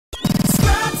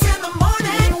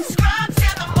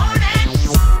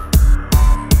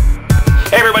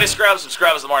everybody, Scrubs from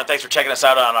Scrubs in the Morning. Thanks for checking us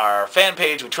out on our fan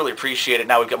page. We truly appreciate it.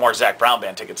 Now we've got more Zac Brown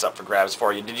Band tickets up for grabs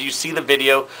for you. Did you see the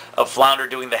video of Flounder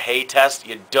doing the hay test?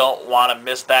 You don't want to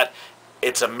miss that.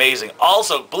 It's amazing.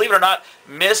 Also, believe it or not,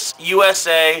 Miss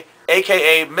USA,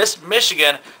 a.k.a. Miss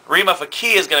Michigan, Rima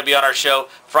Fakih is going to be on our show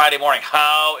Friday morning.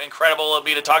 How incredible will it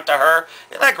be to talk to her?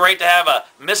 Isn't that great to have a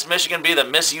Miss Michigan be the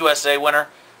Miss USA winner?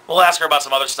 We'll ask her about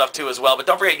some other stuff too as well. But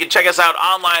don't forget, you can check us out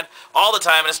online all the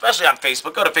time, and especially on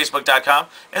Facebook. Go to facebook.com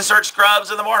and search Scrubs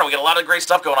in the Morning. We got a lot of great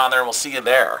stuff going on there, and we'll see you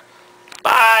there.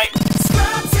 Bye!